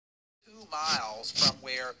miles from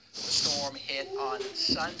where the storm hit on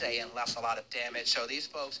Sunday and left a lot of damage. So these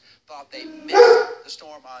folks thought they missed the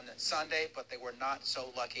storm on Sunday, but they were not so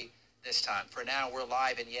lucky this time. For now, we're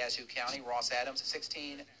live in Yazoo County. Ross Adams,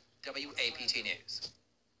 16 WAPT News.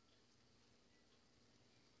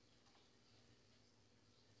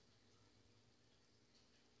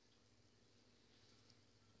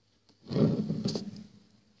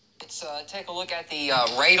 Let's take a look at the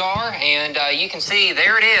radar, and you can see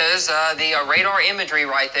there it is, the radar imagery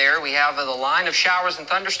right there. We have the line of showers and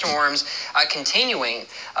thunderstorms continuing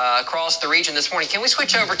across the region this morning. Can we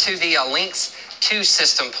switch over to the Lynx 2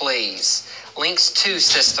 system, please? Lynx 2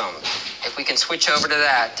 system. If we can switch over to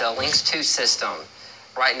that, Lynx 2 system.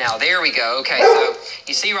 Right now, there we go. Okay, so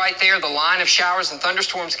you see right there, the line of showers and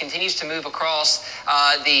thunderstorms continues to move across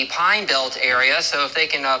the Pine Belt area. So if they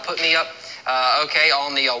can put me up, okay,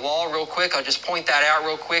 on the wall real quick, I'll just point that out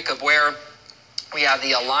real quick of where we have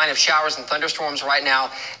the line of showers and thunderstorms right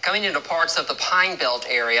now coming into parts of the Pine Belt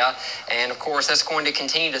area. And of course, that's going to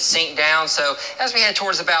continue to sink down. So as we head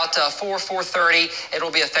towards about 4:30,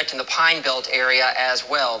 it'll be affecting the Pine Belt area as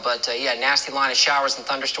well. But yeah, nasty line of showers and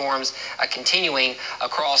thunderstorms continuing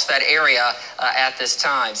across that area at this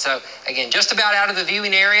time. So again, just about out of the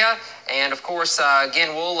viewing area. And of course,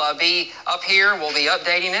 again, we'll be up here. We'll be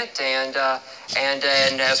updating it. And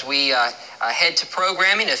as we head to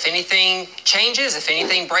programming, if anything changes, if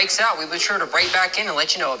anything breaks out, we'll be sure to break back in and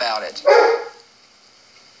let you know about it.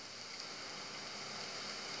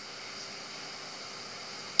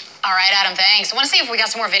 All right, Adam, thanks. I want to see if we got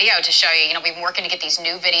some more video to show you. You know, we've been working to get these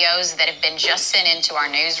new videos that have been just sent into our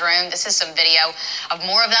newsroom. This is some video of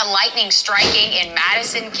more of that lightning striking in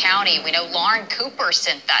Madison County. We know Lauren Cooper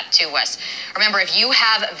sent that to us. Remember, if you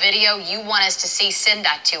have video you want us to see, send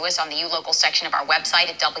that to us on the ULocal section of our website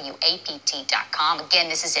at WAPT.com. Again,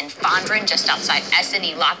 this is in Fondren, just outside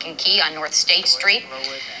S&E Lock and Key on North State Street.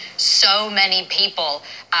 So many people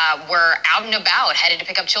were out and about, headed to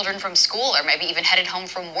pick up children from school or maybe even headed home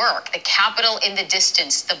from work. The Capitol in the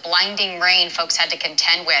distance, the blinding rain folks had to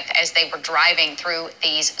contend with as they were driving through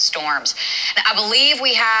these storms. Now, I believe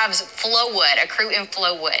we have Flowood, a crew in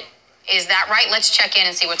Flowood. Is that right? Let's check in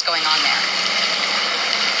and see what's going on there.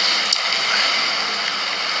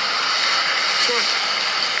 Sure.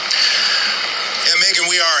 Megan,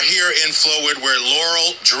 we are here in Flowood. We're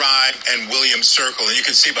Laurel Drive and Williams Circle. And you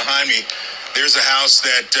can see behind me, there's a house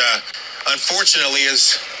that unfortunately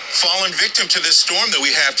has fallen victim to this storm that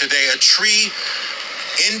we have today. A tree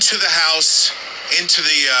into the house, into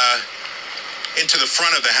the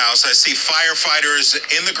front of the house. I see firefighters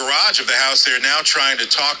in the garage of the house. They're now trying to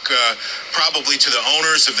talk probably to the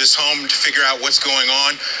owners of this home to figure out what's going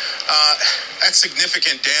on. That's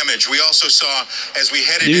significant damage. We also saw, as we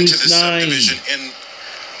headed into the subdivision, in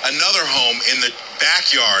another home in the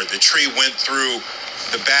backyard, the tree went through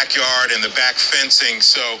the backyard and the back fencing.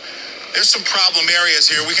 So there's some problem areas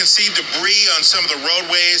here. We can see debris on some of the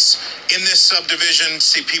roadways in this subdivision.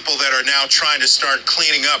 See people that are now trying to start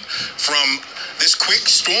cleaning up from this quick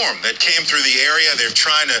storm that came through the area. They're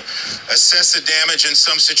trying to assess the damage in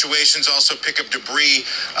some situations, also pick up debris.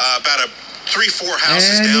 About 3-4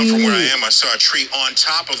 houses down from where I am, I saw a tree on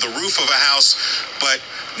top of the roof of a house, but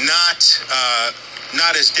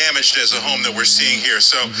not as damaged as the home that we're seeing here.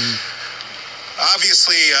 So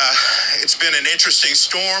obviously, it's been an interesting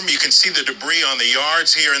storm. You can see the debris on the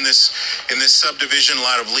yards here in this subdivision, a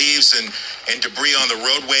lot of leaves and debris on the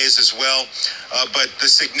roadways as well. But the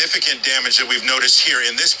significant damage that we've noticed here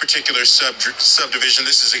in this particular subdivision,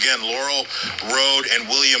 this is again Laurel Road and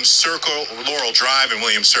Williams Circle, Laurel Drive and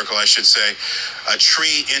Williams Circle, I should say. A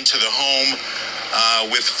tree into the home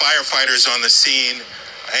with firefighters on the scene.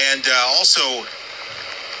 And also,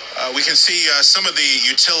 we can see some of the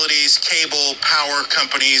utilities, cable, power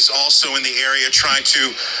companies also in the area trying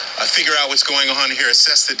to figure out what's going on here,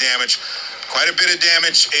 assess the damage. Quite a bit of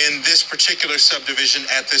damage in this particular subdivision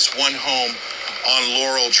at this one home on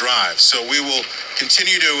Laurel Drive. So we will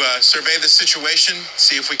continue to survey the situation,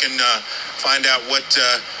 see if we can find out what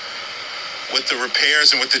the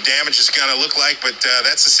repairs and what the damage is going to look like. But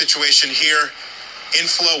that's the situation here in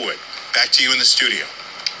Flowood. Back to you in the studio.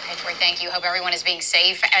 Troy, thank you. Hope everyone is being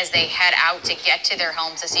safe as they head out to get to their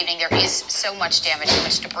homes this evening. There is so much damage, so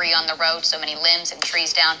much debris on the road, so many limbs and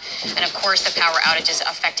trees down, and of course the power outages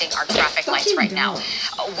affecting our traffic lights right now.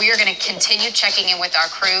 We're going to continue checking in with our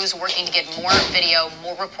crews, working to get more video,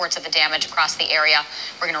 more reports of the damage across the area.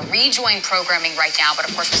 We're going to rejoin programming right now, but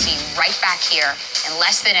of course we'll see you right back here in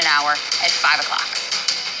less than an hour at 5 o'clock.